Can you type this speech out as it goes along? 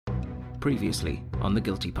previously on The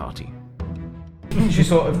Guilty Party. She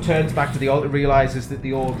sort of turns back to the altar, realises that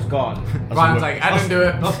the orb's gone. Ryan's like, I didn't do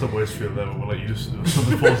it. That's the worst feeling ever, when like, you just,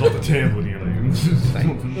 something falls off the table and you're like...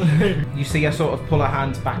 You see her sort of pull her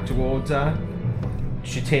hands back towards her.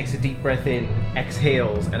 She takes a deep breath in,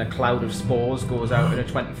 exhales, and a cloud of spores goes out in a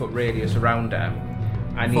 20-foot radius around her.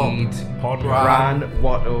 I need Bran,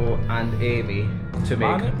 Watto, and Amy to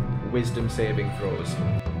make wisdom saving throws.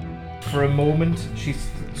 For a moment, she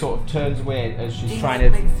sort of turns away as she's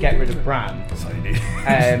trying to get rid of Bran.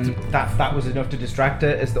 That was enough to distract her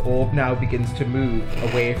as the orb now begins to move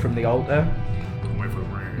away from the altar.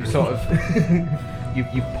 You sort of you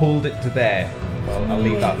pulled it to there. Well, I'll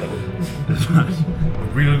leave that little.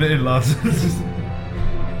 Reeling it in, lads. It's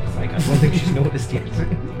like, I don't think she's noticed yet.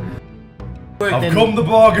 I've come the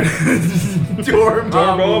bargain.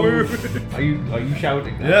 Dormammu. Are you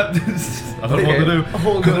shouting that? Yep. I don't know what to do.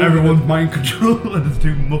 Because everyone's mind control and it's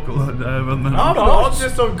too muckle. I'm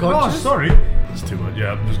just unconscious. Oh, sorry. It's too much.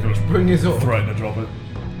 Yeah, I'm just going to bring this up. Threaten to drop it.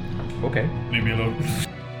 Okay. Leave me alone.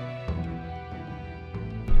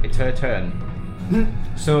 It's her turn.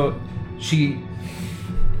 So she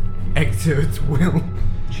exerts will.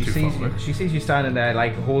 She sees you standing there,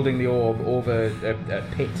 like holding the orb over a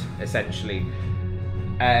pit, essentially.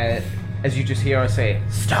 As you just hear her say,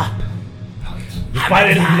 "Stop! You're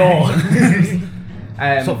violating law."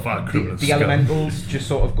 The elementals just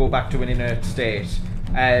sort of go back to an inert state.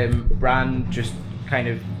 Bran just kind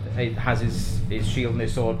of has his shield and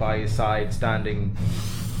his sword by his side, standing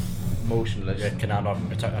motionless. Yeah, can I not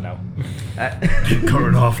attack her now?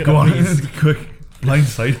 Current off. Go on, quick.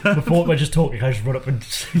 Blindside. Before we're just talking, I just run up and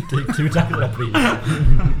take 2 attacks at her,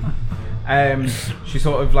 please. She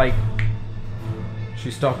sort of like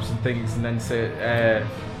she stops and thinks, and then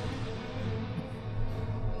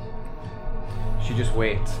she just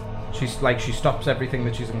waits. She stops everything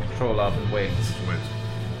that she's in control of and waits.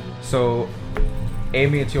 So,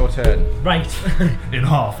 Amy, it's your turn. Right. In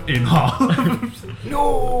half. No.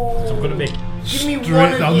 So I'm gonna make. Give me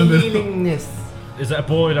one of your healingness. Is it a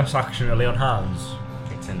bonus action to lay on hands?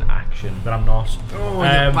 It's an action. But I'm not. Oh,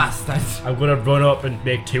 you bastard. I'm going to run up and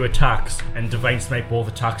make 2 attacks and Divine Smite both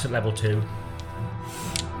attacks at level 2.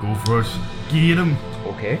 Go for it. Get him.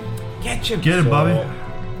 Okay. Get him. Get him, Bobby.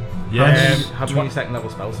 Yes. How many second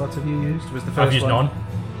level spell slots have you used? Was the first I've used one? none.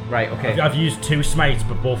 Right, okay. I've used 2 smites,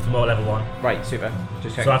 but both of them are level 1. Right, super.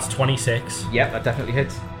 Just check. So that's 26. Yep, that definitely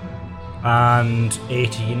hits. And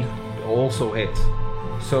 18. Also hit.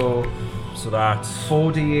 So that's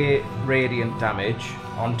 4d8 radiant damage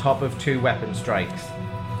on top of 2 weapon strikes.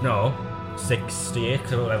 No, 68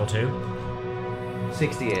 because I'm at level 2.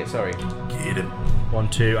 68, sorry. Get him. 1,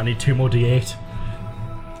 2. I need 2 more d8.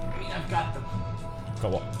 I've got them.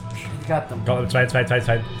 Got what? You got them. Got them. It's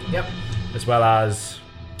fine. Yep. As well as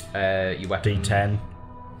your weapon. d10.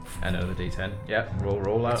 Another d10. Yep.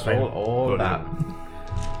 Roll out. fine. All that.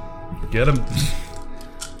 Get him.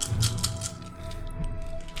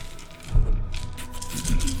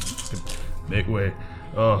 Make way.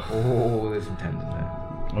 Oh, there's some tendon there.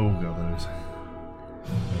 Oh god, there is.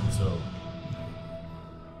 So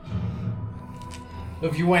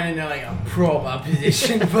If you went in like a proper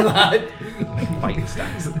position for that. Like fighting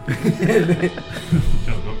stance. The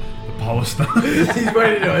power stance. He's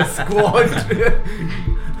went into a squad.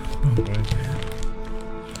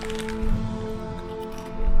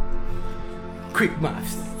 Quick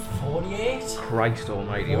maths. 48? Christ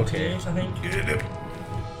almighty, okay. 48, I think. Get him.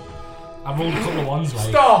 I've rolled a couple of ones, like.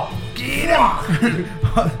 Stop! Get him!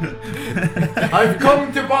 I've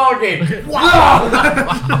come to bargain!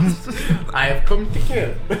 I have come to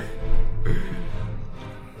kill. Do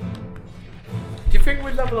you think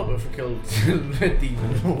we'd level up if we killed the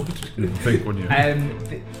demon lord? Think, wouldn't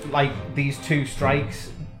you? Like these 2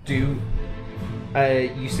 strikes do.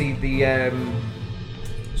 You see the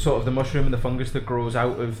sort of the mushroom and the fungus that grows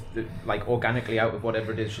out of, like organically out of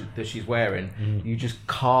whatever it is that she's wearing. You just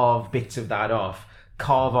carve bits of that off.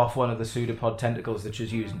 Carve off one of the pseudopod tentacles that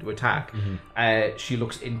she's using to attack. She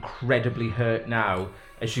looks incredibly hurt now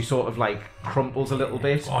as she sort of like crumples a little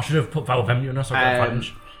bit. Oh, I should have put Val Vemmy on her so I got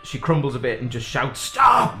advantage. She crumbles a bit and just shouts,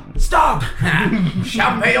 "Stop! Stop!"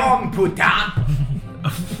 Champignon, putain!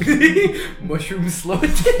 Mushroom slut.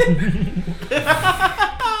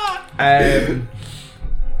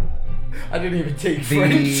 I didn't even take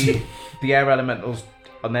French. The air elementals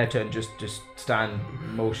on their turn just stand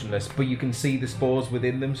motionless, but you can see the spores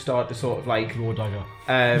within them start to sort of like Raw dagger.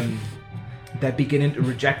 They're beginning to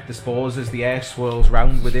reject the spores as the air swirls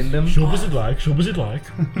round within them. Show was it like? Could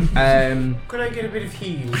I get a bit of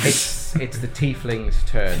heal? It's the tiefling's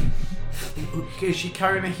turn. Is she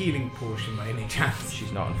carrying a healing potion by any chance?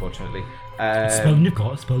 She's not, unfortunately. Spelling you've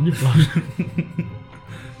got.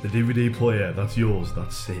 The DVD player, that's yours,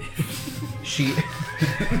 that's safe. She.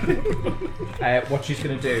 What she's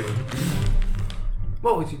going to do.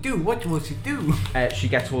 What would you do? What would you do? She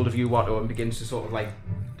gets hold of you, Watto, and begins to sort of like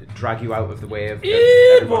drag you out of the way of Yeah,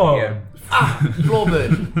 everyone here.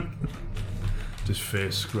 Floorboard. Just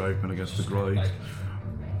face scraping against the ground.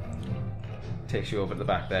 Takes you over to the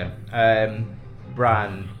back there.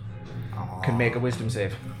 Bran can make a wisdom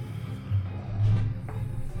save.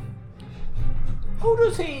 How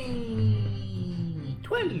does he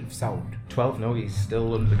 12 sound? 12, no, he's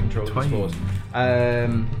still under the control of the 20. spores.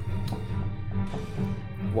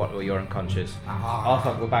 Watto, you're unconscious.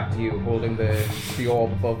 Arthur, go back to you, holding the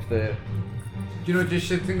orb above the... Do you know what this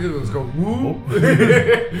shit thing goes? Go woo.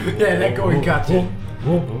 Yeah, let go and catch it.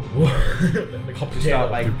 Whoa. Like hop Just start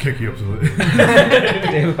like He'll kick you up to the...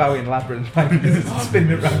 David Bowie in Labyrinth, like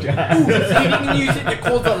spinning around your hand. So you can use it to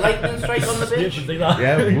cause a lightning strike on the bitch?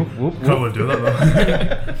 Yeah, whoop, whoop, Can't whoop. really do that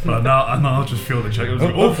though. But now I just feel the check. I was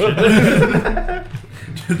like, oh shit.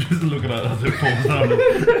 Just looking at it as it falls down.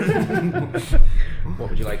 What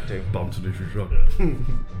would you like to do? Bomb to neutral shock.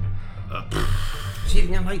 See if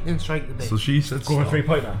you can lightning strike the bitch. So she said Go for stop.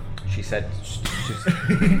 3-pointer. She said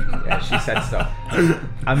she said stuff.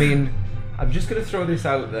 I mean, I'm just going to throw this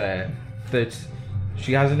out there that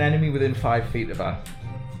she has an enemy within 5 feet of her.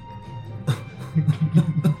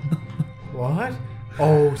 What?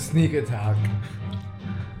 Oh, sneak attack.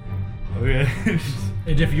 Okay.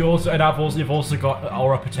 And if you also, you've also got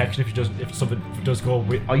aura protection if something does go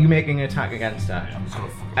with. Are you making an attack against her?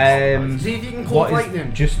 See if you can call What is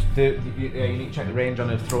lightning. just you need to check the range on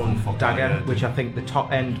a thrown fuck dagger, yeah. which I think the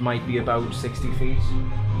top end might be about 60 feet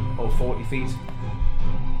or 40 feet.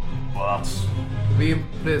 Well, that's We play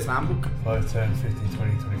this handbook. 5, 10, 15,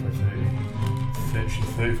 20, 25, 30. She's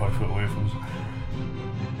 35 foot away from us.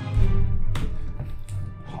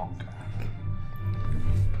 Honk.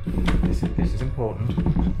 This is important.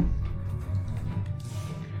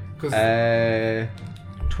 Because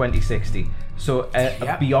 2060. So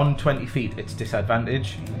Yep. beyond 20 feet, it's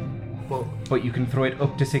disadvantage, well, but you can throw it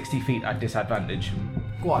up to 60 feet at disadvantage.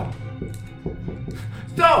 go on.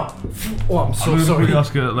 Stop! Oh, I'm so I'm sorry. gonna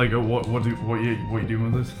ask her like what you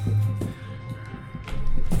doing with this?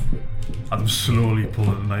 I'm slowly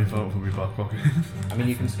pulling the knife out from my back pocket. I mean,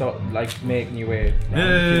 you can start like making your way. Down if you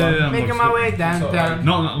Yeah, want. yeah, I'm Making like, my way down, So, down.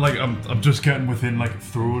 Not like I'm just getting within like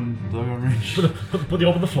throwing dagger range. Put the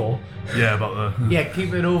orb on the floor. Yeah, about the. Yeah,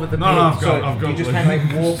 keep it over the No, page. no, I've So got- I've got you just like- kind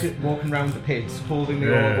of like walking around the pits, holding the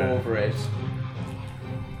Yeah. orb over it.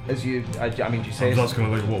 As you, I mean, do you I say? was asking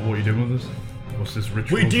her, like, what are you doing with this? What's this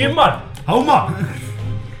ritual? What are you doing, for? man? How man?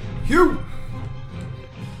 You.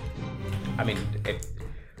 I mean,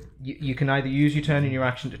 you can either use your turn and your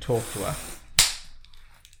action to talk to her.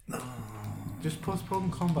 Just postpone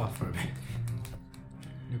combat for a bit.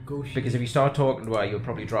 Negotiate. Because if you start talking to her, you'll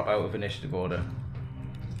probably drop out of initiative order.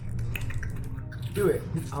 Do it.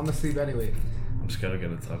 I'm asleep anyway. I'm scared of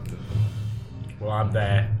getting attacked. Well, I'm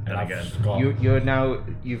there, and And I've again. got.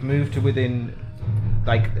 You've moved to within,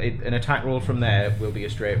 like an attack roll from there will be a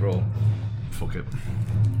straight roll. Fuck it.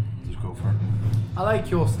 Just go for it. I like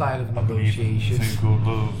your style of I believe negotiation. thing called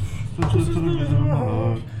love.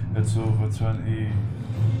 It's over 20.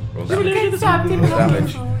 Roll damage. Roll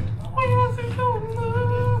damage.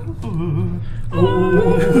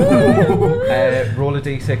 Roll a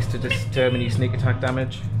d6 to determine your sneak attack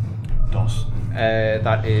damage. DOS.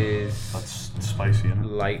 That is That's spicy, isn't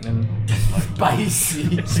it? lightning.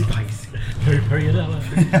 Spicy. Spicy. Very yellow.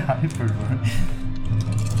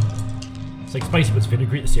 It's like spicy but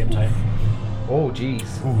vinegary at the same time. Oh, jeez.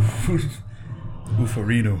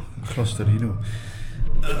 Uffarino. Clusterino.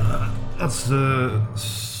 That's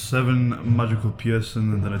 7 magical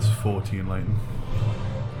piercing and then it's 14 lightning.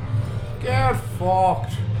 Get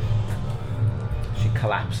fucked. She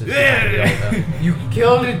collapses behind the altar. You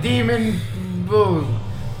killed a demon bull.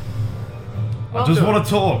 I just want to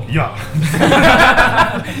talk. Yeah.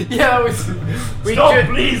 Yeah, it was. We Stop,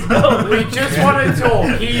 please, no. We just want to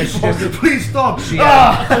talk. He fucking. Please stop.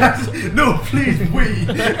 No, please, wait.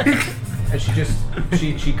 And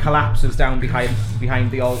she collapses down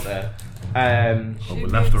behind the altar. She we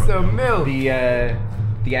left needs her. some milk.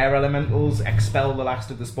 The air elementals expel the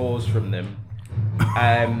last of the spores from them.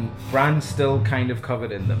 Bran's still kind of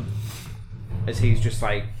covered in them, as he's just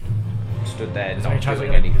like stood there not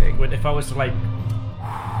doing anything. If I was to like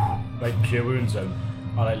cure wounds him,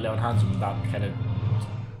 or like lay on hands on him, that kind of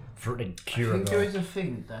Freaking I Kira. think there is a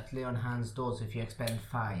thing that Lay on Hands does if you expend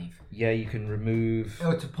 5. Yeah, you can remove.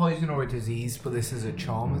 Oh, it's a poison or a disease, but this is a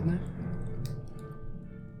charm, isn't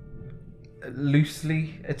it?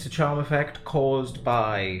 Loosely, it's a charm effect caused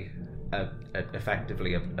by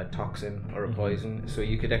effectively a toxin or a poison. So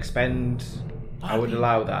you could expend. I would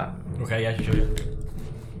allow that. Okay, yeah, sure.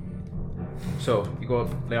 So you go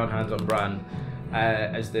lay on hands on Bran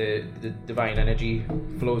as the divine energy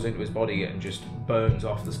flows into his body and just burns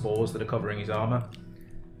off the spores that are covering his armor.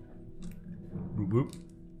 Whoop whoop.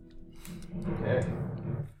 Okay.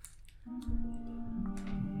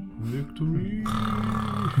 Victory.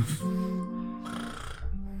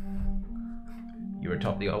 You're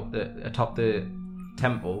atop the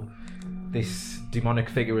temple. This demonic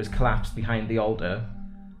figure is collapsed behind the altar.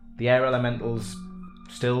 The air elementals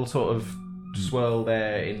still sort of swirl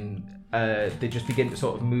there they just begin to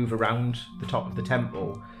sort of move around the top of the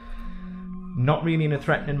temple. Not really in a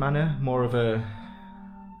threatening manner, more of a...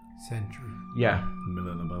 Sentry. Yeah.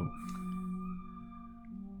 Milling about.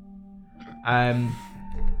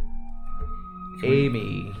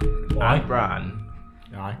 Amy Why? and Bran,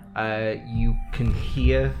 Aye. you can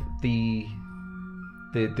hear the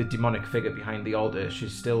demonic figure behind the altar.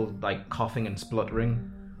 She's still like coughing and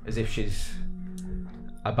spluttering as if she's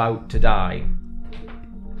about to die.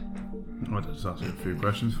 I'll just ask you a few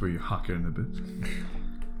questions for you hacker in a bit.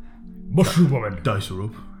 Mushroom woman. Dice her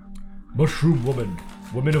up. Mushroom woman.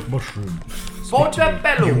 Woman of mushroom.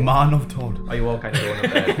 You man of Todd. Are you all kind of going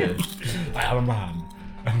up there? Good. I am a man.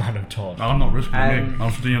 A man of Todd. I'm not risking me.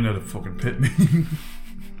 I'm staying there to fucking pit me.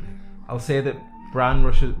 I'll say that Bran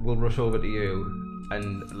will rush over to you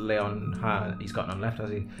and Leon he's got none left,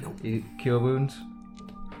 has he? Nope. Cure wounds.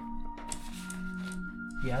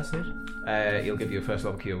 He has it. He'll give you a first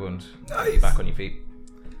level cure wounds. Nice. You're back on your feet.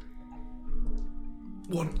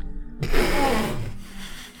 1.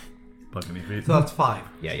 Back on your feet. So that's 5.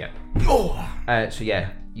 Yeah. Oh! So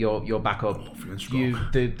yeah, you're back up. Feeling strong.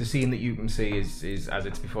 The scene that you can see is as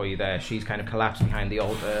it's before you there. She's kind of collapsed behind the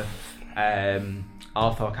altar.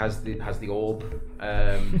 Arthok has the orb.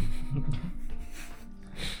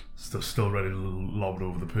 Still ready to lob it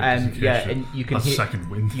over the pit. And you can hear second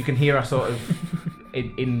wind. You can hear her sort of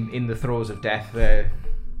in the throes of death there.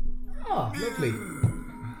 Oh, lovely.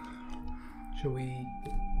 Shall we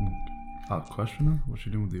Question her? What's she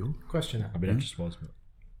doing with the orb? question it? I mean, I just was, but...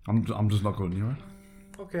 I'm just not going near her.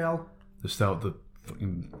 Okay, I'll... Just out the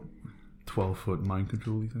fucking 12-foot mind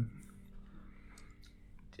control thing.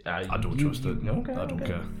 I don't trust it. Okay, I don't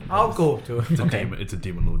care. I'll go up to it. It's a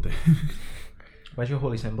demon lord day. Where's your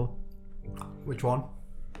holy symbol? Which one?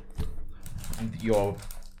 Your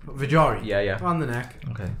Vajari? Yeah. On the neck.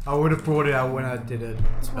 Okay. I would have brought it out when I did a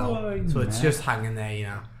spell. So it's just hanging there, you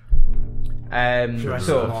know.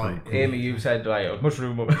 So Amy, you said like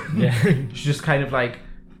mushroom woman. Yeah. She just kind of like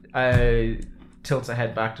tilts her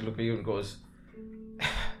head back to look at you and goes,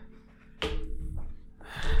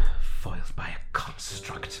 foiled by a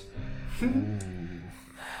construct. No.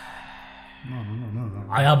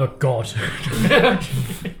 I am a god.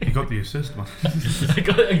 You got the assist, man.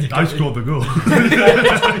 I I scored the goal.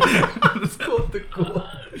 Scored the goal.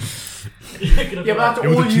 Yeah, but that's It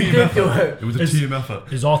was all a you team did to her. effort. It was a team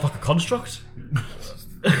effort. Is Arthur a construct?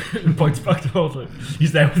 Points back to Arthur.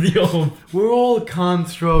 He's there with the orb. We're all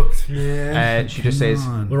constructs, man. She just says,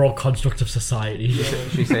 We're all constructs of society.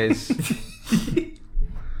 she says, she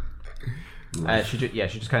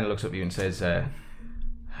just kind of looks up at you and says,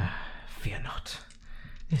 fear not.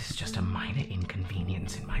 This is just a minor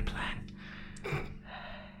inconvenience in my plan.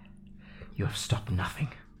 You have stopped nothing.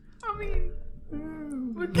 I mean,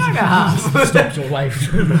 we're kind of half. Stopped your life.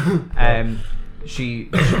 She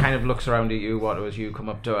kind of looks around at you, as you come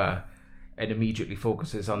up to her, and immediately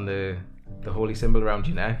focuses on the holy symbol around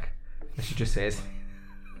your neck. And she just says,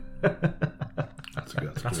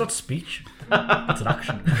 That's not speech. That's an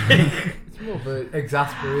action. It's more of an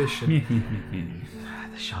exasperation.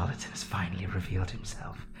 the charlatan has finally revealed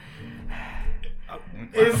himself.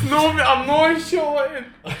 It's not. I'm not sure.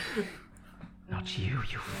 Not you,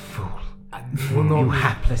 you fool. Well, not You me.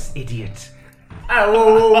 hapless idiot.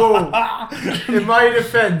 Whoa. In my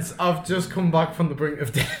defense, I've just come back from the brink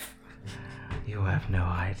of death. You have no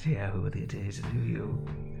idea who it is, do you?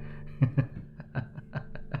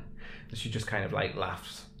 She just kind of like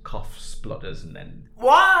laughs, coughs, splutters, and then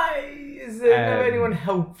Why is there no anyone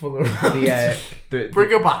helpful around? Bring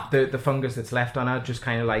her back. The fungus that's left on her just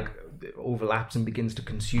kind of like overlaps and begins to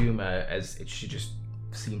consume her as she just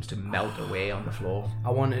seems to melt away on the floor.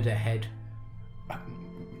 I wanted a head.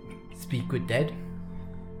 Speak with dead.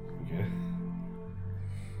 Okay.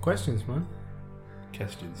 Questions, man.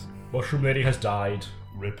 Questions. Mushroom Lady has died.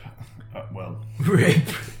 Rip. Well. Rip.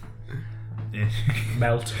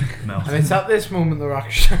 Melt. Melt. And it's at this moment the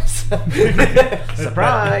Rakshas.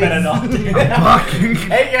 Surprise! Better not.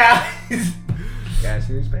 Hey guys! Guess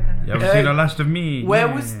who's back? You haven't seen the last of me. Where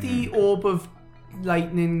was the orb of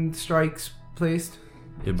lightning strikes placed?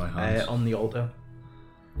 In my hands. On the altar.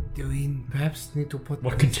 Do we perhaps need to put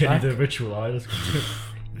What this continue back? the ritual? Let's continue.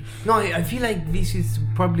 No, I feel like this is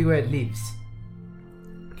probably where it lives.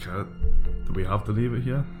 Do we have to leave it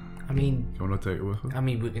here? I mean, Can we not take it with us?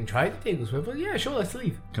 we can try to take us with us. Yeah, sure, let's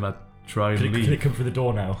leave. Can I try and Can leave? it come through the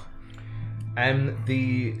door now?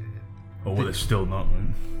 The Or will it still not,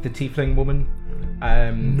 right? the tiefling woman.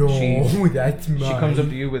 That's mine. She comes up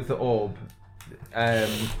to you with the orb, and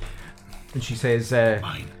she says,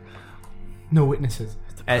 Mine. No witnesses.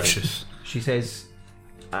 Precious. she says,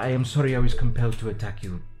 I am sorry I was compelled to attack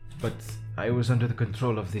you, but I was under the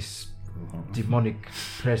control of this demonic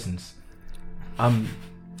presence.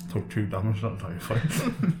 Took 2 damage that entire fight.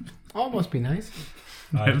 Oh, must be nice.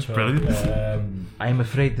 It was brilliant. I am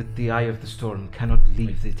afraid that the Eye of the Storm cannot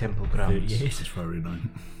leave the temple grounds. Yes. It's very nice.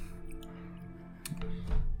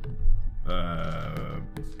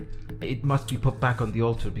 It must be put back on the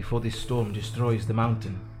altar before this storm destroys the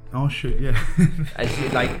mountain. Oh shit, yeah. As you,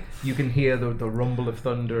 you can hear the rumble of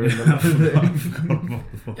thunder and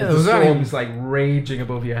the storm's like raging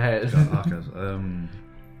above your head.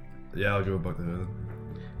 Yeah, I'll go back to her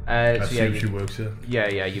then. So See yeah, if she works here.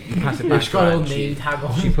 yeah, you pass it back She's to got her all and name tag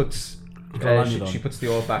on. she puts got landed on. she puts the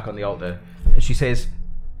orb back on the altar and she says,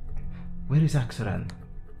 "Where is Axaran?"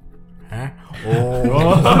 Huh?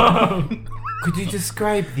 Oh. Could you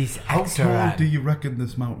describe this How actor? tall do you reckon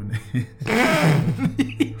this mountain is?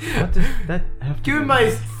 What does that have to Given do my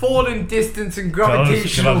with- falling distance and Can I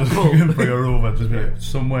gravitational just pull. bring her over? Just be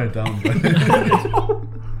somewhere down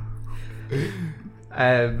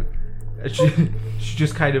there. she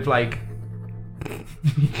just kind of like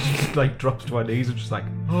she just like drops to her knees and just like,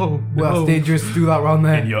 oh Well, no. it's dangerous to do that around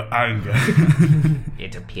there. In your anger.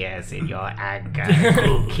 It appears in your anger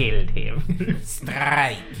you killed him.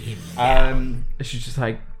 Strike him. She's just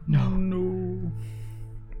like, no.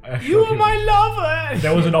 You are my lover!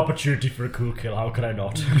 There was an opportunity for a cool kill. How could I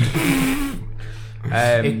not?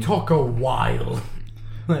 It took a while.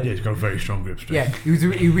 Yeah, he's got a very strong grip strength. Yeah,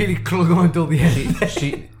 he really clung on until the end.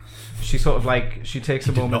 she sort of like she takes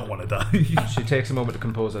a Did moment. not want to die. She takes a moment to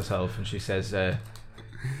compose herself and she says, the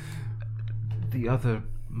other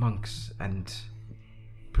monks and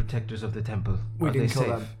protectors of the temple, We are they didn't kill safe?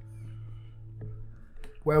 them.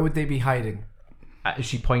 Where would they be hiding?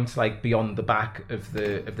 She points like beyond the back of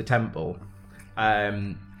the temple,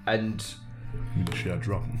 and She had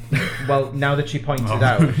drop. well, now that she points it Oh.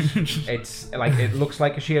 out, it's like it looks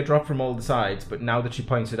like a sheer drop from all the sides, but now that she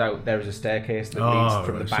points it out, there is a staircase that leads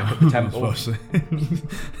from the back of the temple.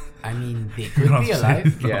 I mean, they could be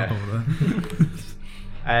alive. Yeah.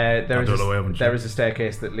 There is a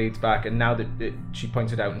staircase that leads back, and now that she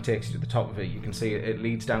points it out and takes you to the top of it, you can see it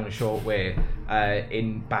leads down a short way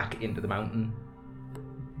back into the mountain.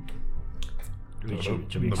 I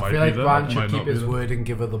feel like Bran should keep his word and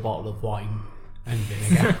give her the bottle of wine and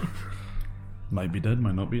vinegar. Might be dead,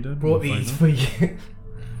 might not be dead. Brought We'll these find for you.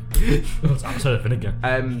 It's absolute vinegar.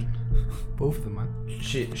 Both of them, man.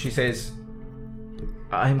 She says,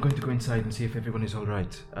 "I am going to go inside and see if everyone is all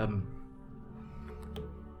right.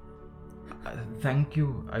 Thank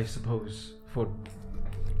you, I suppose, for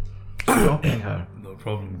stopping her." out. No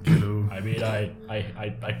problem, kiddo. I mean,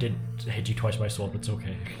 I did hit you twice with my sword, but it's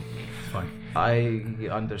okay. It's fine. I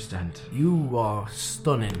understand. You are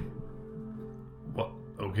stunning. What?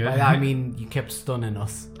 Okay. By that I mean you kept stunning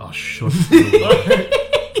us. Oh, shut up.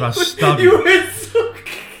 Try to stab you. were so...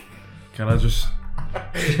 Can I just...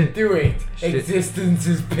 Do it. Shit. Existence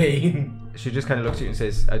is pain. She just kind of looks at you and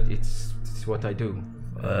says, "It's what I do."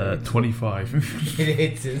 25. It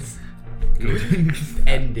hits us. Just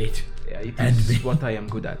end it. Yeah, it is what I am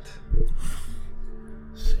good at.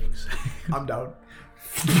 6. I'm down.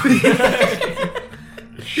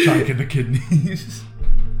 Shanking the kidneys.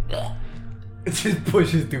 It just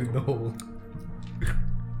pushes through the hole.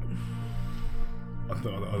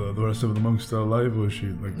 Are the rest of the monks still alive, or is she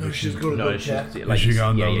like? No, she's got No, a she's check. like she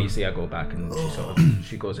gone down you the- see her go back, and she sort of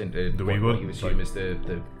she goes into The what wee one? you assume is the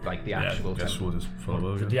actual guess temple. we'll just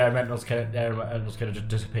follow her. The elementals kind of just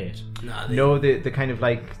dissipate. Nah, No, they kind of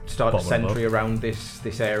like start a Bubble sentry around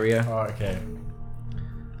this area. Oh, okay.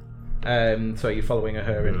 So you're following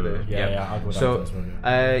her into the Yeah, I'll go down So to this one.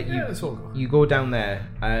 let's all go. you go down there,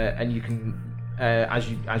 and you can as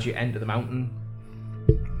you enter the mountain,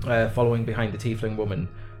 following behind the tiefling woman,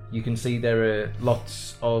 you can see there are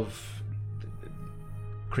lots of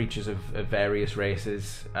creatures of various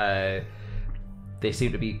races. They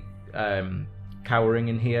seem to be cowering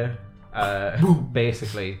in here.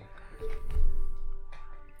 Basically,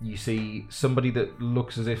 you see somebody that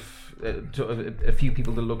looks as if a few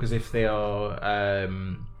people that look as if they are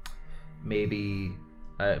maybe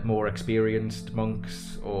more experienced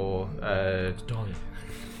monks or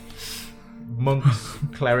monks,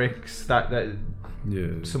 clerics, that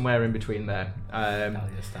somewhere in between there. I'll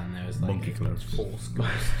just stand there as like Monkey clerics. Force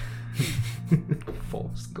ghost.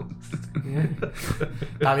 Force ghost. Yeah.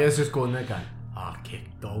 Dahlia's just going there going, I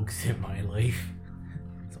kicked dogs in my life.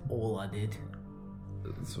 That's all I did.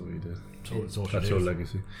 That's what you did. That's your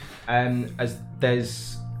legacy. As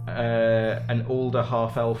there's an older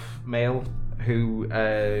half-elf male who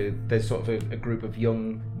there's sort of a group of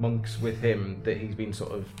young monks with him that he's been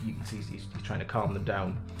sort of, you can see he's trying to calm them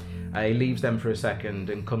down. He leaves them for a second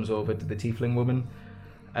and comes over to the tiefling woman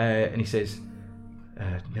and he says,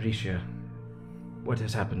 Nerisha, what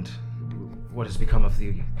has happened? What has become of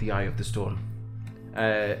the Eye of the Storm?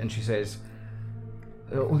 And she says,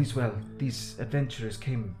 all is well. These adventurers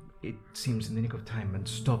came, it seems, in the nick of time and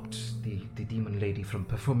stopped the demon lady from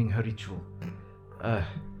performing her ritual.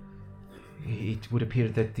 It would appear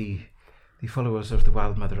that the followers of the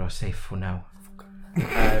Wild Mother are safe for now.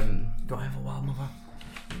 Do I have a Wild Mother?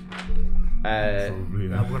 Probably,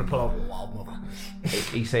 yeah. I'm going to pull out the Wild Mother.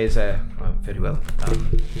 He says, very well.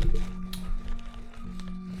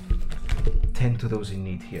 Tend to those in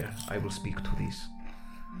need here. I will speak to these.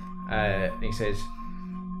 He says,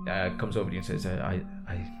 comes over to you and says, I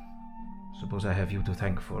suppose I have you to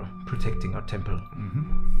thank for protecting our temple.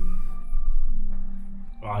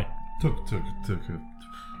 Right. Took it.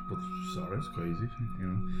 But sorry, it's crazy. You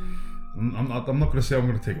know, I'm not going to say I'm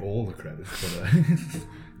going to take all the credit, but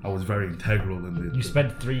I was very integral in the. You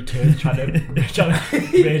spent 3 turns trying to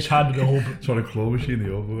raise hand in the whole. Trying to claw machine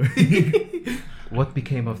the other way. What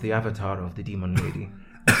became of the avatar of the demon lady?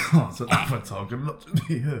 It's an avatar. Good luck to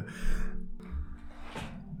be here.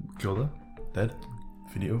 Killed her. Dead.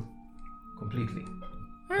 Finito. Completely.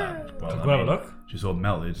 Well, Go have a look. She's all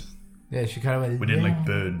melted. Yeah, she kind of went. We didn't like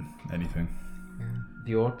burn anything.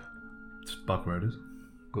 The orb? It's back where it is.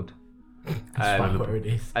 Good. Back where it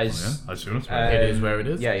is. As, I assume it's where It is where it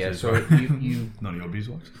is. Yeah. So you none of your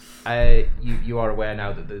beeswax. you are aware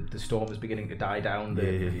now that the storm is beginning to die down.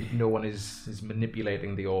 No one is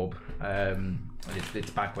manipulating the orb.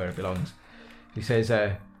 It's back where it belongs. He says,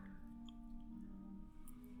 "I'm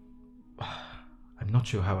not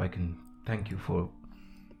sure how I can thank you for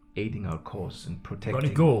aiding our cause and protecting." Got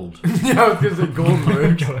any gold? Yeah, I was going to say gold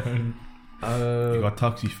works. You got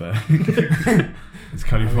taxi fare. It's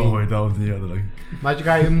kind of far away down the other like Magic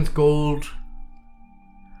items, gold,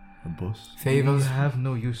 a bus. We favors. have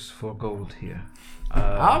no use for gold here.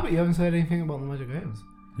 But you haven't said anything about the magic items.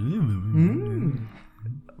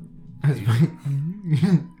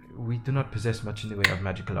 We do not possess much in the way of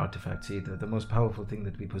magical artifacts either. The most powerful thing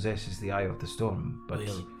that we possess is the Eye of the Storm, but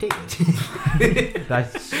We'll take it.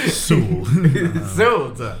 that's Soul.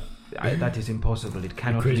 Sold. that is impossible. It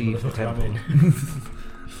cannot Crazy leave the motherfucker, temple.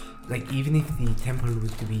 Like, even if the temple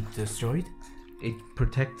was to be destroyed? It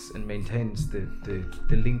protects and maintains the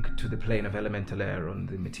link to the plane of elemental air on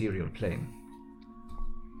the material plane.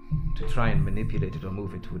 To try and manipulate it or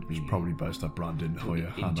move it would be Probably best that Brandon Hoyer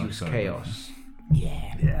had induce that chaos.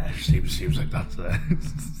 Yeah. Yeah, seems like that's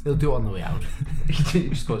They'll do it on the way out. He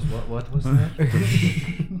just goes, what was that?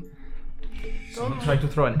 Someone tried to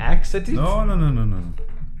throw an axe at it? No.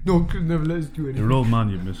 No, could never let us do anything. You're an old man,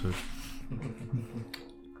 you miss it.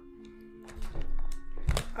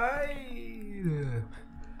 I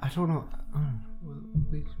don't know.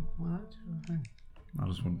 I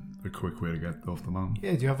just want a quick way to get off the mountain.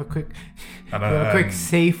 Yeah, do you have a quick, And, a quick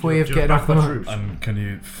safe way of getting off the mountain? And can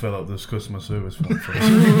you fill out this customer service form for us?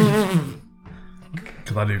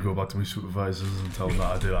 Because I need to go back to my supervisors and tell them that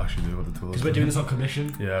I did actually do what they told us. Because we're doing this on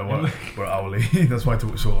commission. Yeah, we're hourly. That's why it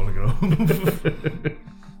took so long to get up.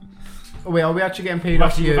 Oh wait, are we actually getting paid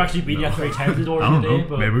off We've you? actually been here 3 times I already don't today, know.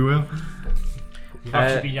 but Maybe we'll. we've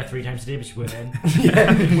actually been here 3 times today, but she weren't in.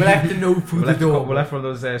 Yeah, we'll have to know through the door. We'll have one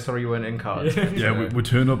of those sorry you weren't in cards. Yeah, we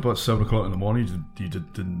turned up at 7 o'clock in the morning. You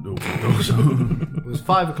didn't open the door, so It was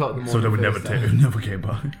 5 o'clock in the morning. so then we Thursday. never came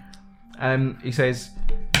back. He says,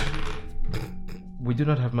 we do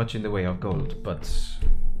not have much in the way of gold, but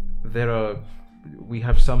we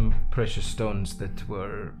have some precious stones that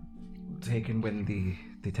were taken when the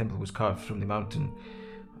temple was carved from the mountain.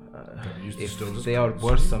 If they are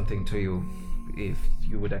worth something to you, if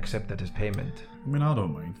you would accept that as payment. I mean, I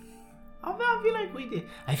don't mind. I feel like we did.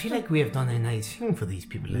 I feel like we have done a nice thing for these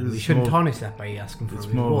people, and It's we shouldn't more- tarnish that by asking for a It's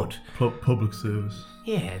more reward. public service.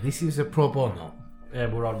 Yeah, this is a pro bono. Yeah,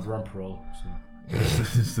 we're on parole. So.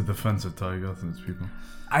 It's the defense of Tiger and its people.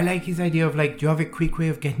 I like his idea of like, do you have a quick way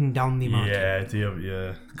of getting down the mountain?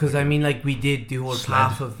 Yeah. Because I mean, like we did the whole Sled.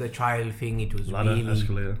 path of the trial thing. It was Ladder, really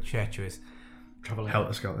escalator. treacherous. Travel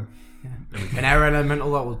Helter Skelter. An air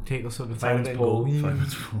elemental that will take us up the Silence ball. 5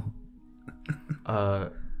 minutes full.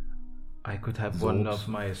 I could have one Zorbs. of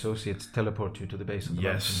my associates teleport you to the base of the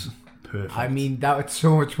Yes. mountain. Perfect. I mean, that's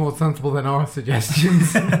so much more sensible than our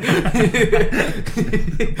suggestions.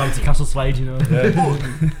 Bouncy castle slide, you know.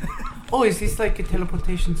 Oh, is this like a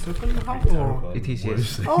teleportation circle? Or? It is, What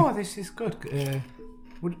yes. it? Oh, this is good.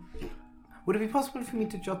 Would it be possible for me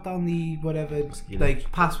to jot down the whatever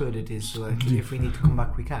like password it is, so that if we need to come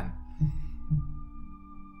back, we can?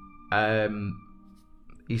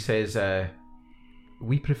 He says,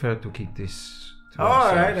 we prefer to keep this to All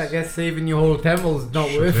right, ourselves. I guess saving your whole temple is not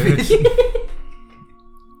worth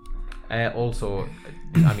it. Also,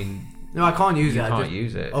 I mean, No, I can't use you it. can't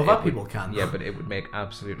use it. Other It would- people can. Yeah, but it would make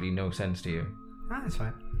absolutely no sense to you. That's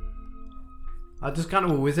fine. I'll just kind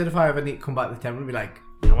of a wizard if I ever need to come back to the temple and be like,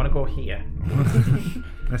 I want to go here.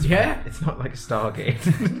 yeah. It's not like a Stargate.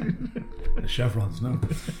 The chevrons, no.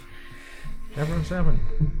 Chevron 7.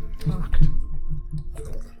 Locked.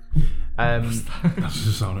 That's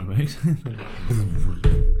just sound amazing.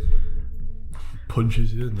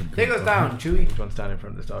 Punches you and then Take us down, Chewie. Each one stand in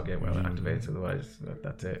front of the Stargate while it activates, otherwise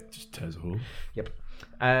that's it. just tears a hole. Yep.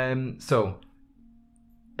 So,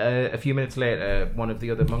 a few minutes later, one of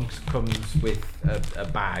the other monks comes with a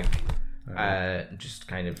bag, just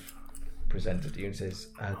kind of presents it to you and says,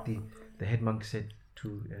 the head monk said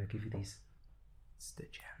to give you these. It's the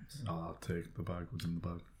gems. I'll take the bag. What's in the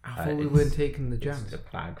bag? I thought we weren't taking the It's gems. a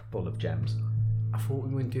bag full of gems. I thought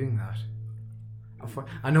we weren't doing that.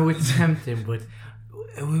 I know it's tempting, but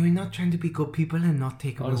were we not trying to be good people and not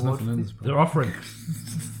take a There's reward nothing for in this? this bag. They're offering.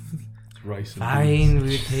 It's rice and Fine, beans.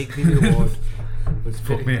 we'll take the reward. We'll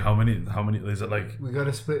split Fuck it. me, how many is it like We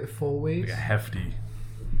gotta split it 4 ways. a hefty?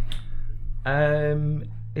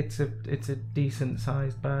 It's a decent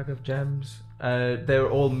sized bag of gems. They're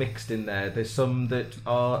all mixed in there. There's some that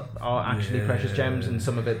are actually precious gems, and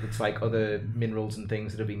some of it that's like other minerals and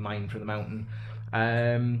things that have been mined from the mountain.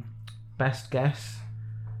 Best guess,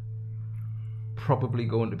 probably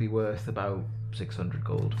going to be worth about 600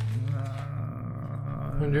 gold.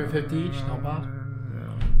 150 each, not bad.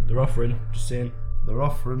 They're offering. Just saying. They're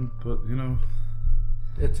offering, but you know,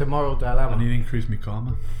 It's a moral I dilemma. need to increase my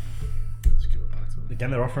karma. Let's give it back to them.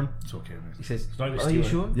 Again, they're offering. It's okay, mate. He says, not like "Are you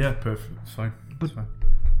stealing. sure? Yeah, perfect. It's fine. It's fine.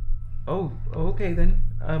 Oh, okay then.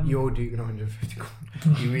 You owed Deacon 150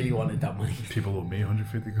 gold. You really wanted that money. People owe me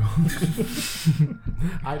 150 gold,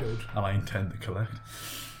 I don't. and I intend to collect.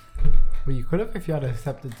 Well, you could have if you had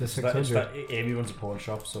accepted the It's that 600. Amy runs a pawn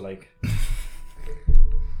shop, so like,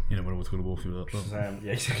 You know what's going to walk through that. Though.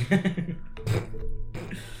 yeah, exactly.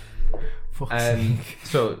 Fuck's sake.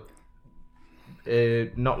 So,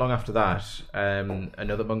 not long after that,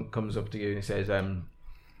 another monk comes up to you and he says,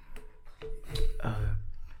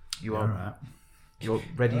 "You are Alright. you're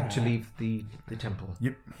ready to leave the temple,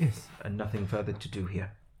 Yep. Yes. and nothing further to do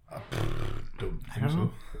here." Don't I think don't so.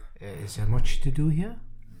 know. Is there much to do here?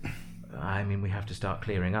 I mean, we have to start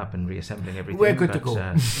clearing up and reassembling everything. We're good to but, go.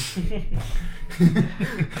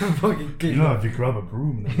 Fucking You know, if you grab a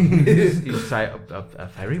broom, then he's like,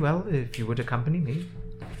 very well, if you would accompany me.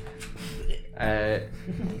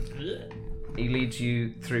 He leads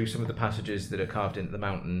you through some of the passages that are carved into the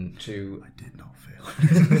mountain to I did not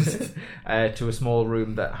fail. to a small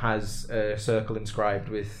room that has a circle inscribed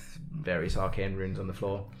with various arcane runes on the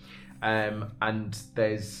floor. And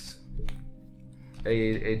there's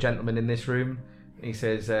a gentleman in this room. He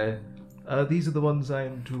says, "These are the ones I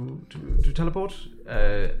am to teleport."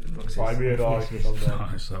 Fine, we had ours yes. from there.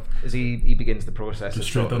 Nice, so. As he begins the process Just of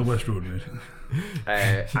straight sort down of, the West Road, mate.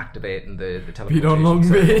 activating the Be teleportation on long,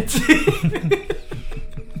 circle. mate.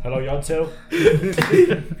 Hello, Yontail.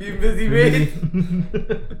 Be busy, mate.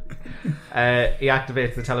 He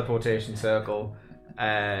activates the teleportation circle,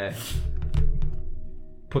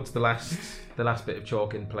 puts the last bit of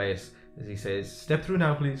chalk in place as he says, "Step through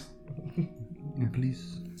now, please."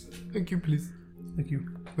 Please. Thank you, please. Thank you.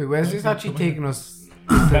 Wait, where's this actually taking us?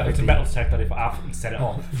 It's a metal tech that if I set it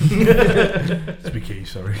off. It's my key,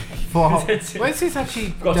 sorry. For how, where's this actually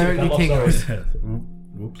Got to directly develop, taking sorry. us?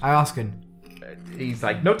 Whoops. I asking. He's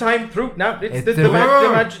like, "No time through now. It's It's the the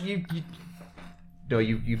road." magic. You no,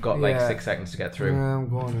 you've got like Yeah. 6 seconds to get through." I'm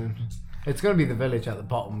going in. It's going to be the village at the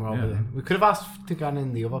bottom rather than... We could have asked to go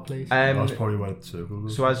in the other place. That's probably where the circle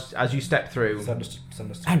goes. So as you step through,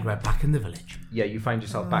 And we're back in the village. yeah, you find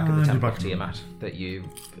yourself back at the Temple of Tiamat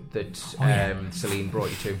that Celine brought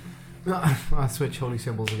you to. I'll switch holy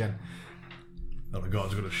symbols again. Oh, the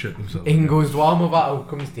gods are going to shit themselves. In goes Dwalma, out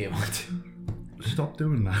comes Tiamat. Stop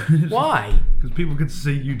doing that. Why? Because people can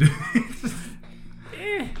see you do it.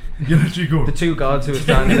 You actually go. The two guards who are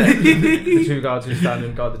standing there, the two guards who stand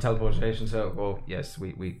and guard the teleportation circle, yes,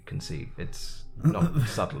 we can see. It's not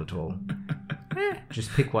subtle at all.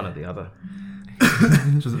 Just pick one or the other.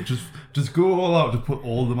 just go all out. Just put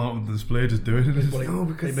all of them out on display. Just do it. No,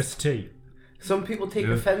 They because missed T. some people take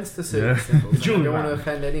Yeah. offence to certain Yeah. symbols. and I Jewelry don't want to man.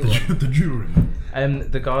 offend anyone. The jewelry.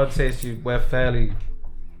 The guard says to you, we're fairly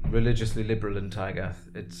religiously liberal in Tygath.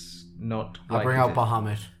 It's not I'll like bring out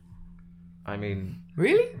Bahamut. I mean,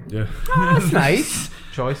 Really? Yeah. Oh, that's nice.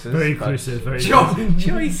 choices. Very but- inclusive. Very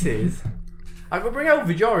Choices. I could bring out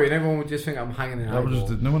Vajori and everyone would just think I'm hanging in That was eyeball.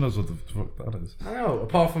 just, no one knows what the fuck that is. I know,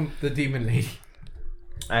 apart from the demon lady.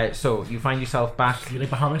 So you find yourself back You like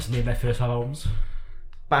Bahamas? Name their first 5 albums.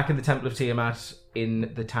 back in the Temple of Tiamat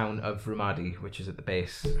in the town of Rumadi, which is at the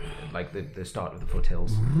base, like the start of the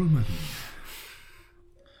foothills.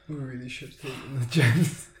 We really should have taken the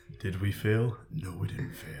chance. Did we fail? No, we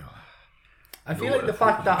didn't fail. I feel like the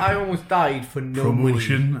fact that I almost died for no money.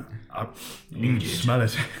 Promotion. You can smell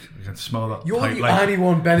it. You can smell that. You're tight the like, only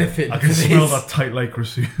one benefiting I for can this. smell that tight like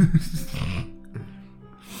Rasul.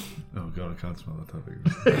 Oh god, I can't smell that tight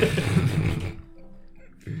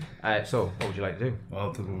like So what would you like to do?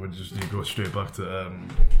 Well, we just need to go straight back to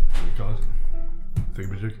God,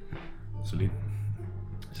 Thingamajig, Celine,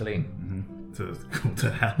 Celine. to go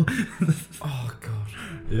to hell. Oh god.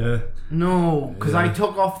 Yeah. No, because I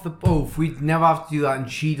took off the oath. We'd never have to do that, and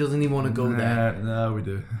she doesn't even want to go there. No, we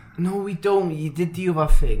do. No, we don't. You did the other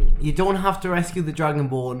thing. You don't have to rescue the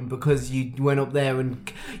Dragonborn because you went up there and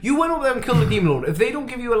killed the Demon Lord. If they don't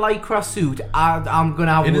give you a lycra suit, I'm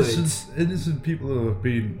gonna have words. Innocent people are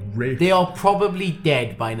being raped. They are probably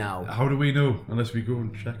dead by now. How do we know? Unless we go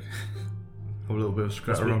and check. Have a little bit of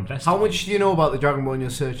scratch around. How much do you know about the Dragonborn you're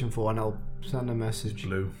searching for? And I'll send a message.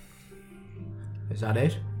 Blue. Is that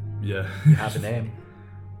it? Yeah. You have a name.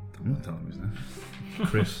 I'm not telling him his name.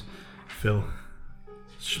 Chris. Phil.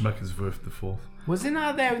 Schmeckersworth the fourth. Wasn't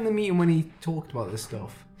I there in the meeting when he talked about this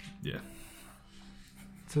stuff? Yeah.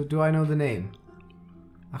 So do I know the name?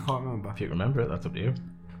 I can't remember. If you remember it, that's up to you.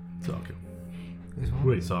 Sarkin. This one?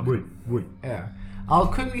 Wait, Sarkin. wait. Yeah. I'll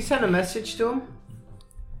quickly send a message to him.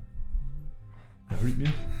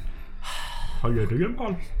 How you doing,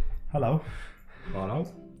 pal? Hello. Hello.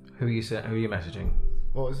 Who are you messaging?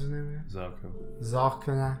 What was his name again? Zarko.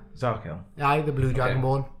 Zarkana. Zarkil. Aye, the blue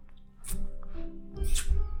Dragonborn.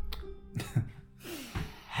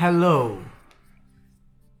 Hello.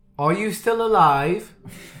 Are you still alive?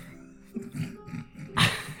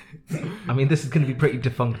 I mean, this is going to be pretty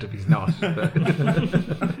defunct if he's not. But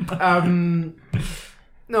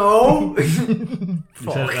No. You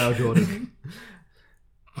said it now, Jordan.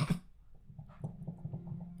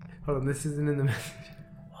 Hold on, this isn't in the message.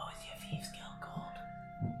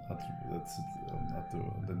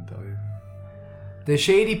 I didn't tell you. The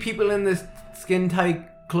shady people in the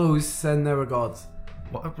skin-tight clothes send their regards.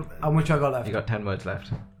 What? How much I got left? you got 10 words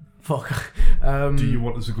left. Fuck. Do you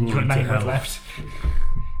want us to go You got into 9 hell? words left.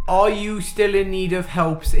 Are you still in need of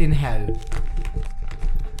helps in hell?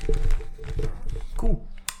 Cool.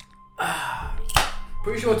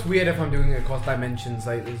 Pretty sure it's weird if I'm doing it across dimensions.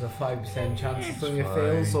 Like there's a 5% chance of something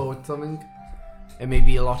fails or something. It may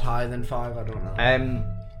be a lot higher than 5. I don't know.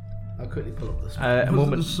 I'll quickly pull up this one. A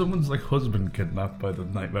moment. Someone's like husband kidnapped by the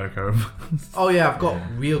nightmare caravan. Oh yeah, I've got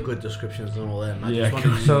real good descriptions and all them. I Yeah, just wanted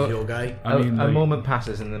to use so- your guy. I mean, a like- moment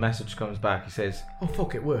passes and the message comes back. He says, Oh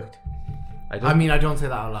fuck, it worked. I I don't say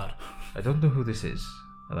that out loud. don't know who this is,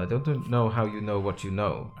 and I don't know how you know what you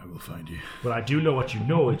know. I will find you. But I do know what you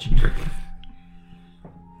know. It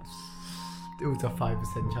was a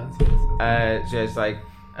 5% chance. She's like,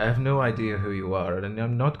 I have no idea who you are, and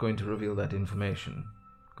I'm not going to reveal that information.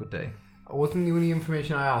 Good day. Wasn't the only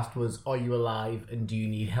information I asked was, are you alive and do you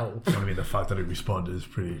need help? I mean, the fact that he responded is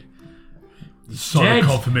pretty solid dead.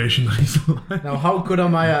 confirmation that he's alive. Now, how good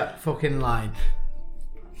am I at fucking lying?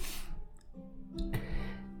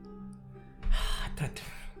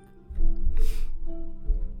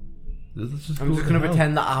 I'm just gonna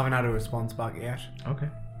pretend that I haven't had a response back yet. Okay.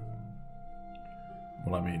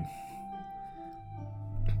 Well, I mean,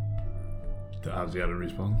 has he had a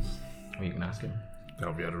response? Well, you can ask him.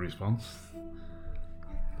 Have you had a response?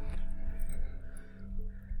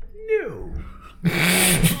 No.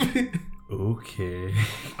 Oh. Okay.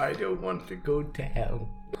 I don't want to go to hell.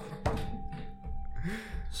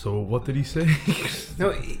 So what did he say?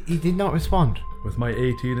 No, he did not respond. With my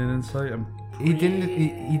 18 in insight, He didn't.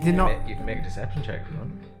 He did not. You can make a deception check if you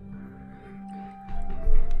want.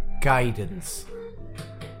 Guidance.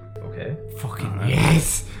 Okay. Fucking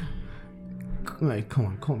yes. Right, come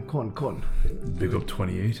on. big up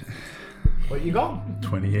 28. What you got?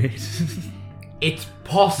 28. It's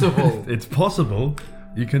possible. It's possible.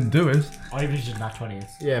 You can do it. Or even just nat 20s.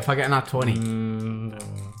 Yeah, if I get an at 20.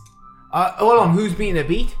 Hold on, who's meeting a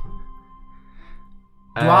beat?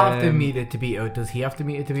 Do I have to meet it to beat, or does he have to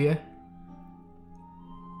meet it to beat it?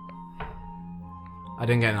 I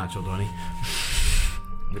didn't get an actual 20.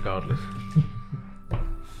 Regardless.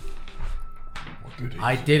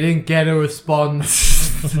 I didn't get a response.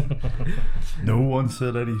 No one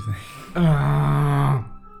said anything. Ah.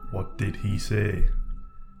 What did he say?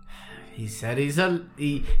 He said he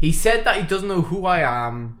said that he doesn't know who I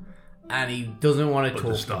am, and he doesn't want to talk to me.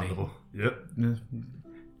 Understandable. Yep. Yeah.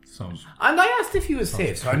 Sounds. And I asked if he was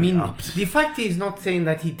safe. So I pretty mean, apt. the fact he's not saying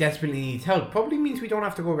that he desperately needs help probably means we don't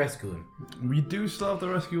have to go rescue him. We do still have to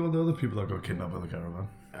rescue all the other people that got kidnapped by the caravan.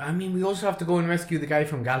 I mean, we also have to go and rescue the guy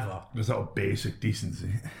from Galva. There's that basic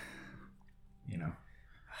decency. You know.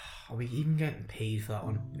 Are we even getting paid for that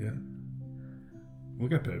one? Yeah. We'll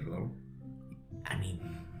get paid for that one. I mean,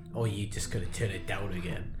 or you just gonna turn it down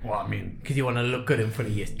again Well, I mean, because you want to look good in front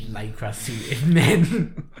of your lycra suited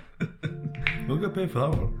men. we'll get paid for that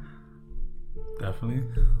one. Definitely,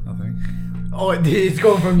 I think. Oh, it's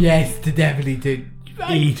going from yes to definitely to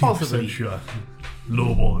 80% possibly. sure.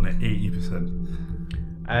 Lowballing at 80%.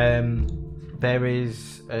 There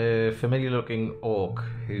is a familiar-looking orc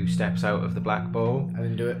who steps out of the black bowl. I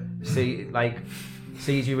didn't do it.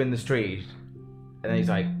 Sees you in the street, and then he's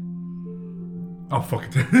like, Oh, fuck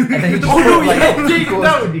it. and then he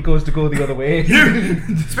just he goes to go the other way,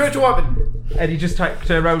 Spiritual weapon. and he just turns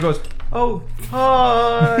around and goes, "Oh,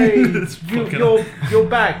 hi! you're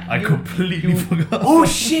back. I completely forgot. Oh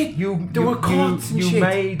shit! There were cults and you shit.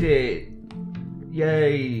 made it.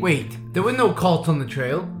 Yay!" Wait, there were no cults on the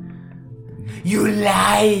trail. You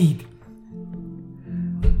lied.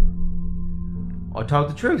 I told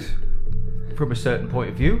the truth from a certain point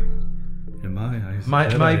of view. In my eyes.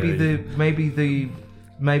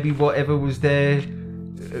 Maybe whatever was there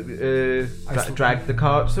that dragged the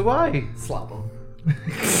carts away. Slap him.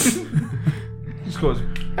 Just goes,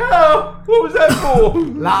 "Oh, what was that for?"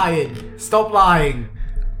 Lying. Stop lying.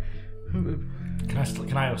 Can I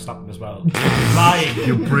slap him as well? Lying.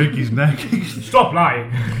 You'll break his neck. Stop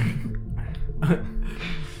lying.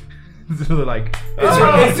 So they're like,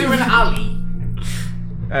 Is there an alley?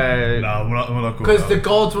 No, we're not going Because the down.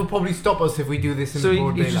 gods will probably stop us if we do this in so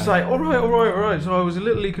broad he's daylight. just like, all right. So I was a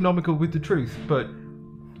little economical with the truth, but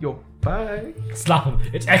you're back. Slap him.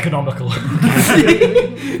 It's economical.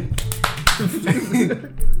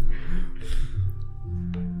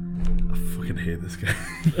 I fucking hate this guy.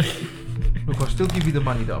 Look, I'll still give you the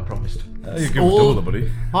money that I promised. You give All- it double,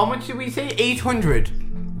 buddy. How much did we say? 800.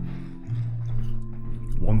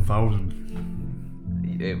 1,000.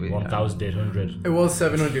 1,800. It was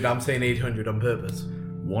 700. I'm saying 800 on purpose.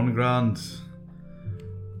 1 grand.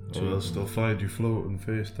 Or they'll still find you floating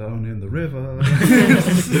face down in the river.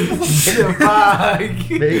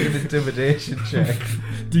 Make an intimidation check.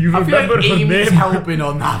 Do you I feel remember like her Amy's name? helping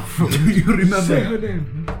on that front. Do you remember?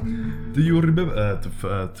 Do you remember? To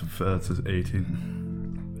 18.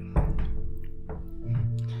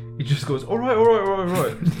 He just goes, all right.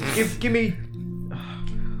 Give me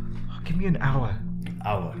an hour.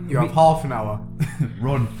 Hour. You have half an hour.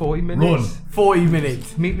 Run. 40 minutes. 40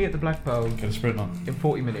 minutes. Meet me at the Black Bowl Get a sprint on. in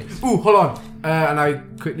 40 minutes. Ooh, hold on. And I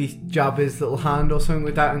quickly jab his little hand or something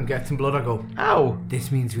with that and get some blood. I go, Ow!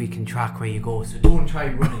 this means we can track where you go, so don't try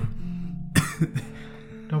running.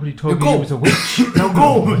 Nobody told Now me go. he was a witch. Now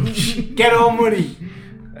go! Get our money!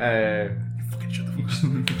 Fucking shut the fuck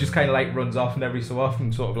up. He just kind of like runs off and every so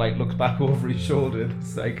often sort of like looks back over his shoulder.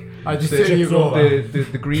 It's like I just the, turn you go.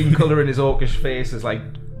 the green colour in his orcish face is like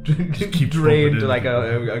keeps drained to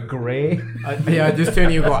rubbing like a grey. I just turn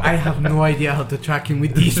to you and go, I have no idea how to track him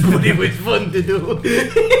with these, but it was fun to do.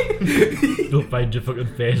 You'll find your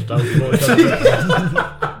fucking face down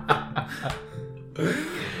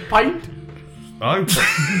Pint?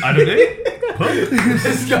 I don't know.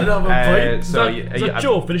 It's gotta have a pint. So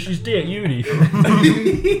Joe finished his day at uni.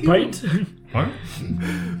 Pint? Huh?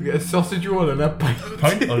 We get a sausage roll and a pint.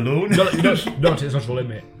 Pint alone? No, it's not rolling,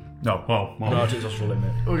 mate. No, well. No, it's not rolling,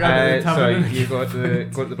 mate. We're gonna do the so tavern. you go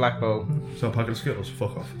to the Black Bowl. So a packet of Skittles,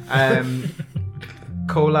 fuck off.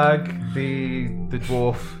 Kolag, the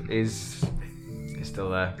dwarf, is He's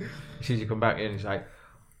still there. He sees you come back in. He's like,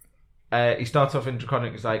 he starts off in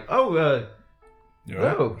Draconic. He's like, oh, hello.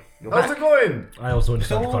 You're How's back. it going? I also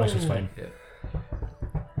understand Draconics was fine.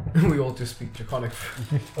 We all just speak Draconic.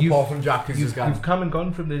 Apart from Jack, who's just gone. You've come and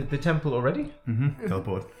gone from the temple already? Mm-hmm.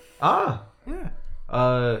 Teleport. Ah.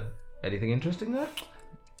 Yeah. Anything interesting there?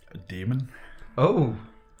 A demon. Oh.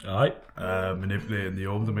 Alright. Manipulating the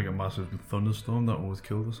orb to make a massive thunderstorm that always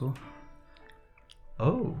killed us all.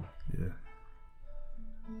 Oh. Yeah.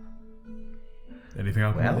 Anything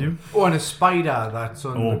happen Well. with you? Oh, and a spider that's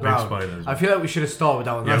on the Big ground. spiders. I feel like we should have started with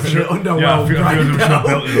that one. Yeah, That's we a bit should- underwhelmed yeah, I feel right we should now. have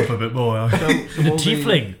built it up a bit more. So The all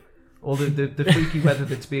tiefling. All the freaky weather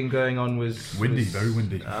that's been going on was... Windy, was- very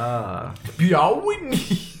windy. Ah. Yeah,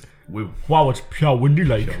 windy. Woo. Wow, it's pure windy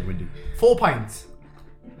like. Yeah, windy. 4 pints.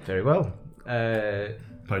 Very well. Play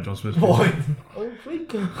John Smith. Boy. Oh,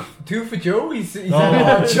 freaky. 2 for Joe. He's had a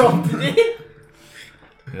hard jumping in.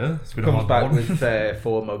 Yeah, it's been a Comes hard back morning. with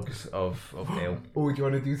 4 mugs of ale. Oh, do you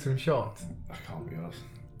want to do some shots? I can't be honest.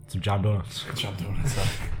 Some jam donuts. Jam donuts.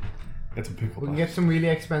 Get some pickle We can back. get some really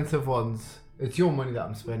expensive ones. It's your money that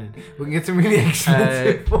I'm spending. We can get some really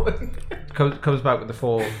expensive ones. Comes back with the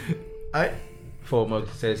 4 Aye. 4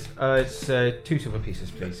 mugs. Says, it's 2 silver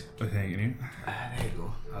pieces, please. Thank you. There you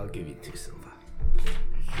go. I'll give you 2 silver.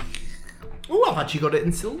 Oh, I've actually got it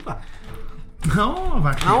in silver. Oh, I've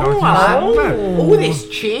actually Oh, this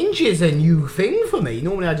changes a new thing for me.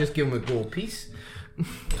 Normally I just give them a gold piece.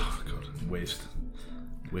 Oh, God. Waste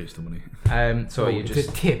of money. So Oh, are you it's just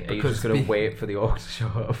a tip are you because just gonna we- wait for the orc to show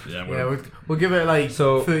up? Yeah, Yeah, we'll give it like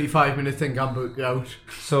So- 35 minutes and can book out.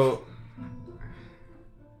 So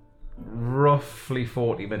roughly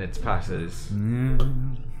 40 minutes passes.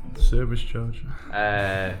 Service charge.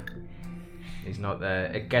 He's not there.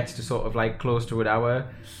 It gets to sort of like close to an hour,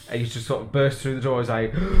 and he just sort of bursts through the door. He's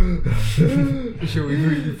like, Should we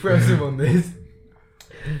really press him on this?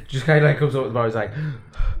 just kind of like comes up with the bar. He's like,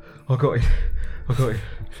 I got it.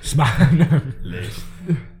 Smack. Late.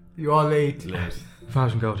 You are late.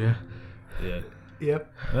 1,000 gold, yeah. Yeah.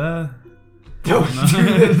 Yep. Uh, Don't do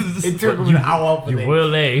this. It took him an hour for You this. were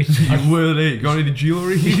late. you were late. Got any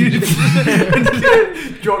jewellery?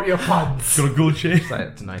 Drop your pants. Got a gold chain?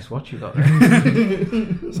 It's a nice watch you got there.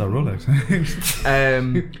 It's a Rolex.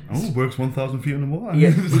 Oh, works 1,000 feet in the water.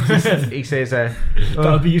 He says,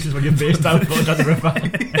 That'll be useless when you're face down floating down the river.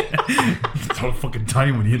 It's all fucking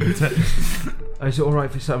time when you hit the tip. is it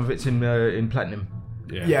alright for some of it's in platinum?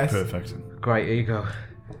 Yeah, Yes. perfect. Great, here you go.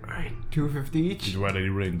 Right, 250 Did each. you wear any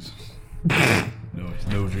rings?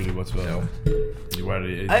 No really whatsoever. Did you wear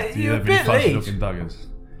any? Do you you're have a any bit fancy late. looking daggers?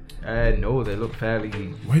 No, they look fairly...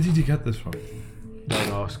 Where did you get this from? Don't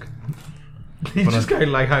ask. He just kind of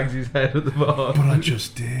like hangs his head at the bar. But I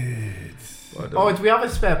just did. Oh, do we have a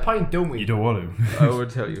spare pint, don't we? You don't want I to. would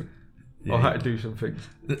tell you. Yeah. I had to do some things.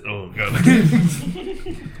 Oh god.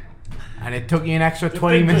 And it took you an extra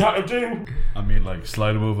 20 minutes. I mean, like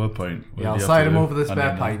slide him over a pint. What Yeah, I'll do you have slide to him do? over the And spare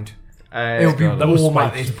then, pint. Uh, It'll be That was warm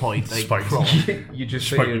at spiked. this point. Like, Spiked. proper. you just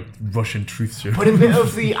Spike see him, with Russian truth serum. Put a bit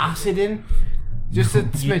of the acid in. Just a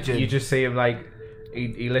smidgen. you just see him like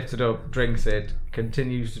he lifts it up, drinks it,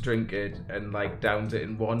 continues to drink it, and like downs it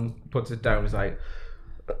in one, puts it down. He's like,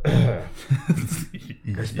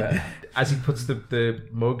 it's better. As he puts the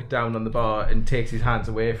mug down on the bar and takes his hands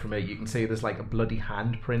away from it, you can see there's like a bloody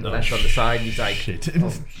handprint left on the side. And he's like, Shit.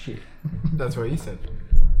 oh shit. That's what he said.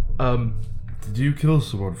 Did you kill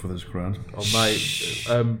someone for this grand? Oh my.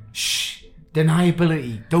 Shh.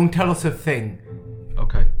 Deniability. Don't tell us a thing.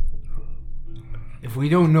 Okay. If we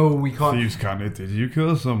don't know, we can't. Thieves Candidate, did you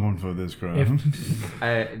kill someone for this grand?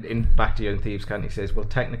 In back to you and Thieves Cant, he says, well,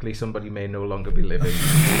 technically somebody may no longer be living.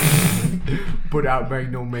 But out may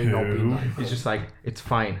not be. Who? He's just like, it's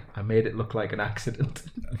fine. I made it look like an accident.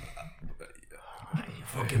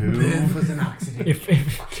 Fucking birth was an accident.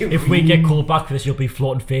 If we get called back for this, you'll be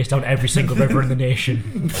floating face down every single river in the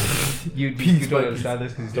nation. You Peace, don't mate. understand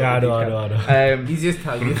this because Yeah, I know. He's just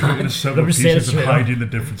telling you Put in that. several Let me say pieces this and right hide in a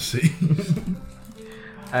different sea.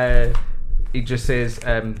 He just says,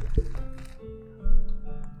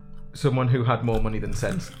 someone who had more money than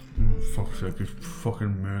sense. Fuck's sake, you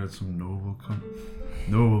fucking murdered some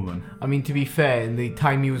nobleman. I mean, to be fair, in the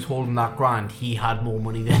time he was holding that grand, he had more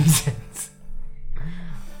money than sense.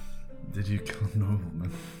 Did you kill a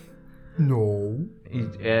nobleman? No.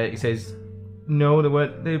 He says, no,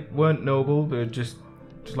 they weren't noble. They were just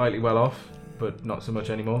slightly well off, but not so much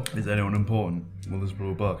anymore. Is anyone important? Will this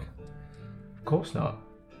blow back? Of course not.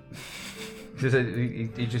 He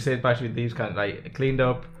just said back to these kind of like cleaned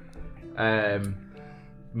up,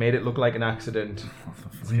 made it look like an accident.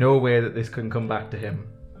 There's no way that this can come back to him.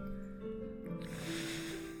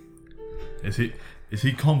 Is he Is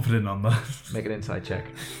he confident on that? Make an insight check.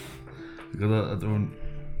 Because I don't.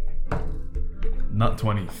 Not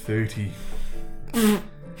 20, 30.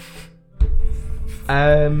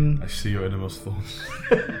 I see your innermost thoughts.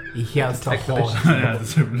 He has the horse. Yeah,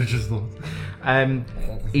 that's a religious thought.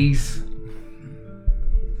 He's.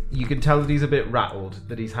 You can tell that he's a bit rattled.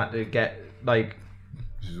 That he's had to get like.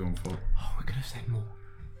 It's his own fault. Oh, we could have said more.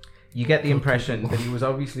 You get the impression that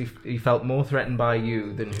he felt more threatened by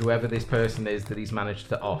you than whoever this person is that he's managed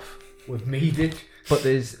to off. With me, did. But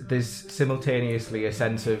there's simultaneously a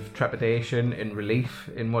sense of trepidation and relief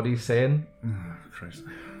in what he's saying. Oh, Christ.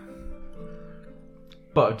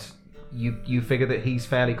 But you figure that he's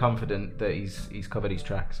fairly confident that he's covered his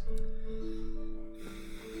tracks.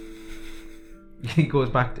 He goes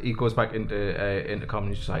back into common.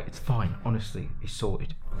 He's just like, it's fine. Honestly, it's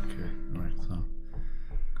sorted. Okay, right. So,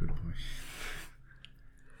 good boy.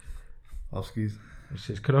 Oskis. He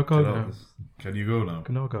says, "Can I go now? Can you go now?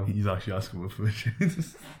 Can I go?" He's actually asking for permission.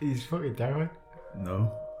 He's fucking terrible.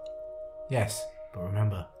 No. Yes, but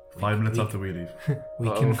remember, 5 minutes after we leave. we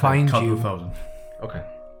can find Count to you. 1,000. Okay.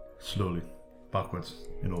 Slowly. Backwards.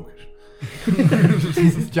 In Orcish.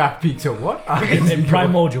 Jack peeks at what? In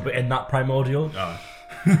primordial, but in that primordial.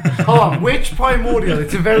 Hold on, which primordial?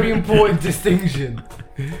 It's a very important distinction.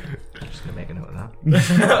 I'm just gonna make a note of that.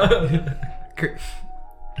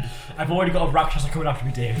 I've already got a Rakshasa coming after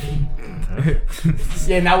me, Dave.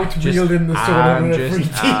 Yeah, now it's wielding the sword I'm over the just free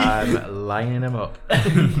teeth. lining him up.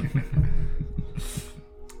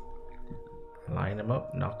 Line him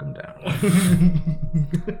up, knock him down.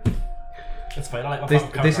 It's fine, I like my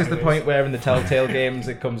This is the point where in the Telltale games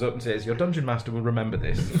it comes up and says, your dungeon master will remember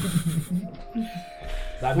this.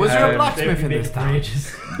 Was there a blacksmith in this town?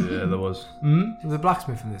 Yeah, there was. Was a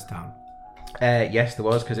blacksmith in this town? Yes, there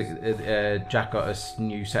was, because Jack got a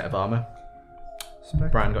new set of armour.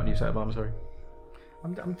 Brian got a new set of armour, sorry.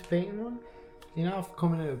 I'm debating one. You know, I've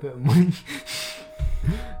come in at a bit of money.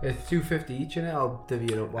 It's $250 each, and I'll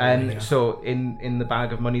divvy it up. And so in the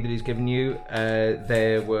bag of money that he's given you,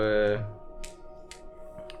 there were.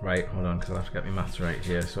 Right, hold on, because I'll have to get my maths right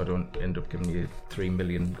here, so I don't end up giving you 3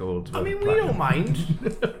 million gold. I mean, we don't mind.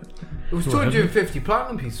 It was 250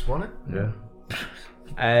 platinum pieces, wasn't it?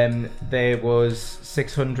 Yeah. There was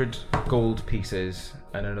 600 gold pieces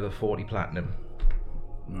and another 40 platinum.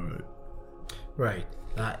 Alright. Right,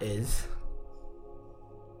 that is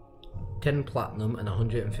 10 platinum and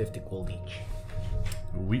 150 gold each.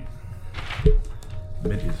 Oui.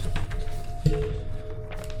 Midges.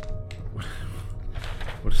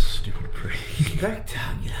 What a stupid pray.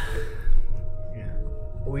 Rectangular. Yeah.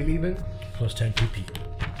 Are we leaving? Plus 10 PP.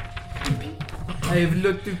 I have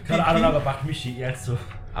looked at I don't have a back of my sheet yet, so.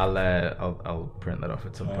 I'll print that off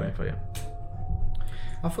at some point for you.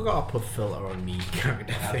 I forgot I put filter on me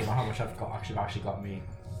character I don't thing. know how much I've actually got me.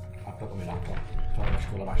 I've got on my laptop. So how much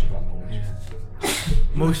gold I've actually got in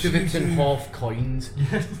Most of it's in half coins.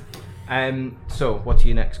 So, what's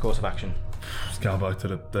your next course of action? Scout back to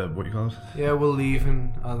the what you call it? Yeah, we'll leave,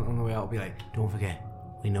 and on the way out, I'll be like, don't forget,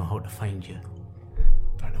 we know how to find you.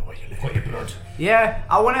 I know where you live. Got your blood. Yeah,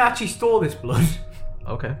 I want to actually store this blood.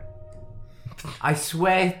 Okay. I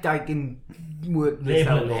swear I can work this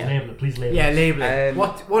out later. Label it, please label it. Yeah, label it.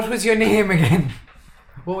 What was your name again?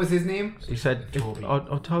 What was his name? He said, Toby.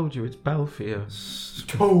 I told you, it's Belfier.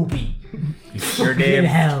 Toby. Your name's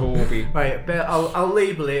hell. Toby. Right, but I'll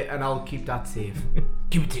label it and I'll keep that safe.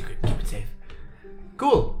 Keep it secret, keep it safe.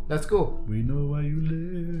 Cool, let's go. We know where you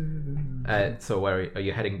live. So where are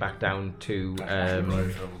you heading back down to?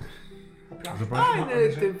 Is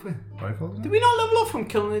it Did we not level up from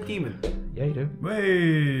killing a demon? Yeah, you do.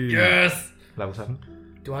 Wait. Yes! Level 7.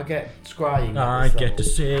 Do I get scrying? I get the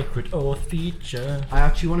sacred oath feature. I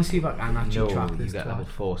actually want to see if I can actually No, track you this get class.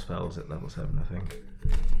 level 4 spells at level 7, I think.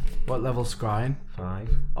 What level scrying? 5.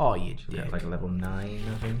 Oh, you You did. get like level 9,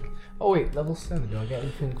 I think. Oh wait, level 7. Do I get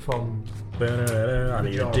anything from... I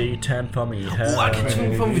need a D10 for me. Oh, I get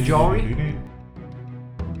something from Vajari.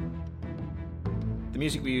 The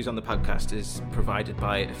music we use on the podcast is provided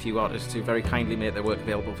by a few artists who very kindly make their work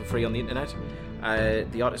available for free on the internet.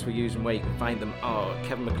 The artists we use and where you can find them are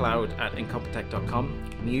Kevin MacLeod at incompetech.com,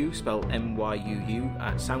 Mew, spelled MYUU,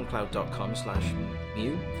 at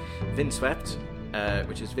soundcloud.com/Mew, Vinswept,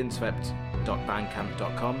 which is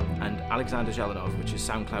vinswept.bandcamp.com, and Alexander Zelenov, which is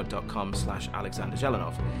soundcloud.com/Alexander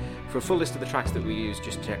Zelenov. For a full list of the tracks that we use,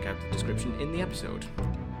 just check out the description in the episode.